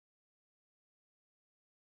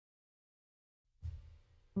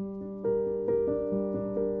Don't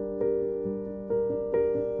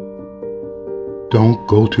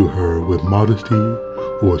go to her with modesty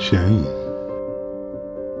or shame.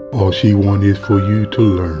 All she wants is for you to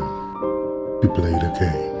learn to play the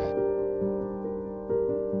game.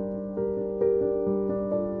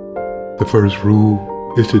 The first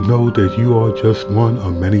rule is to know that you are just one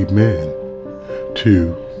of many men.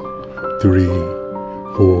 2, 3,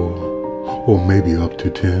 4, or maybe up to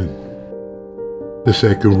 10. The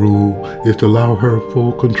second rule is to allow her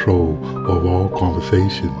full control of all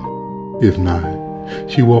conversation. If not,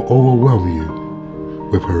 she will overwhelm you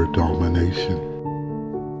with her domination.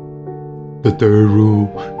 The third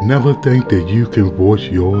rule, never think that you can voice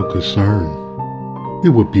your concern. It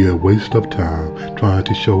would be a waste of time trying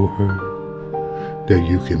to show her that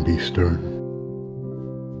you can be stern.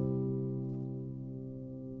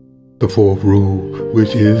 The fourth rule,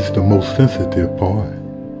 which is the most sensitive part,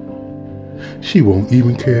 she won't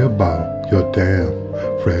even care about your damn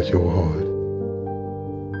fragile heart.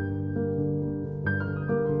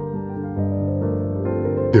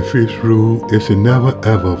 The fifth rule is to never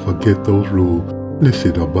ever forget those rules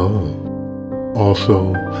listed above.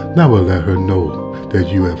 Also, never let her know that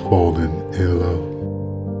you have fallen in love.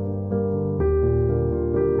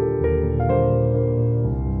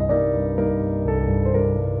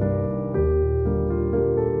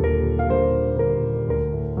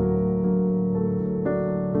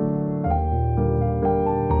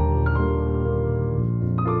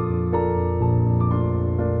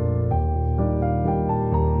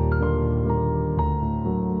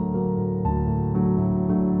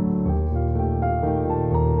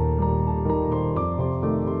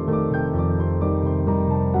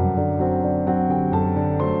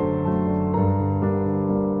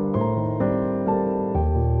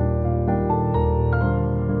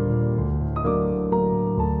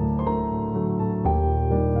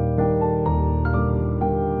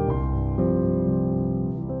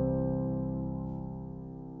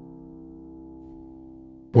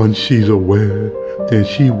 Once she's aware, then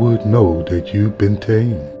she would know that you've been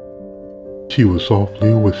tamed. She will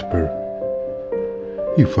softly whisper,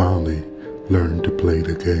 "You finally learned to play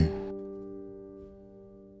the game."